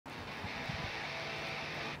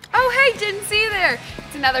hey, didn't see you there.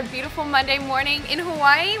 It's another beautiful Monday morning in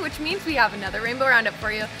Hawaii, which means we have another Rainbow Roundup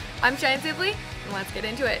for you. I'm Cheyenne Sibley, and let's get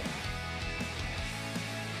into it.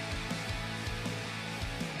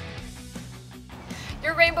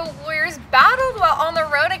 Your Rainbow Warriors battled while on the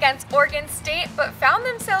road against Oregon State, but found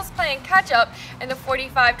themselves playing catch-up in the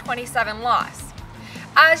 45-27 loss.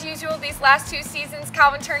 As usual, these last two seasons,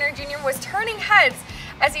 Calvin Turner Jr. was turning heads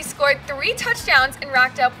as he scored 3 touchdowns and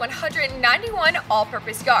racked up 191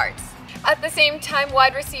 all-purpose yards. At the same time,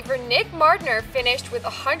 wide receiver Nick Mardner finished with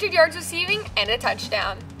 100 yards receiving and a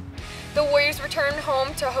touchdown. The Warriors returned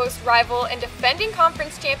home to host rival and defending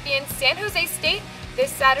conference champion San Jose State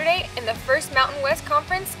this Saturday in the first Mountain West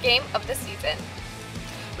Conference game of the season.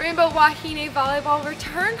 Rainbow Wahine Volleyball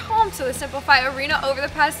returned home to the Simplify Arena over the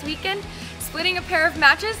past weekend, splitting a pair of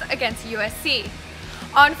matches against USC.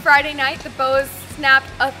 On Friday night, the Bows snapped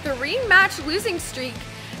a 3-match losing streak,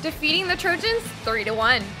 defeating the Trojans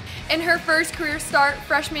 3-1. In her first career start,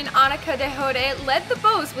 freshman Annika Dehode led the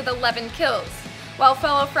Bows with 11 kills, while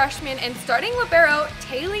fellow freshman and starting libero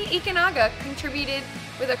Taylor Ikanaga contributed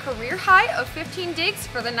with a career high of 15 digs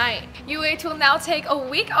for the night. UH will now take a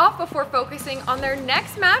week off before focusing on their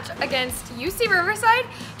next match against UC Riverside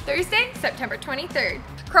Thursday, September 23rd.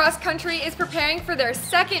 Cross country is preparing for their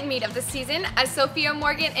second meet of the season as Sophia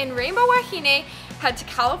Morgan and Rainbow Wahine head to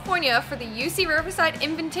California for the UC Riverside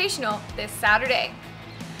Invitational this Saturday.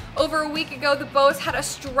 Over a week ago, the Bows had a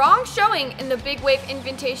strong showing in the Big Wave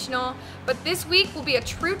Invitational, but this week will be a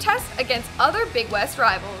true test against other Big West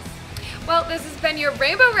rivals. Well, this has been your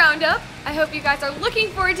Rainbow Roundup. I hope you guys are looking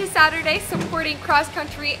forward to Saturday supporting cross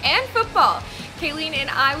country and football. Kayleen and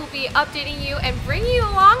I will be updating you and bringing you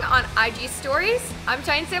along on IG stories. I'm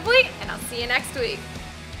Cheyenne Sibley, and I'll see you next week.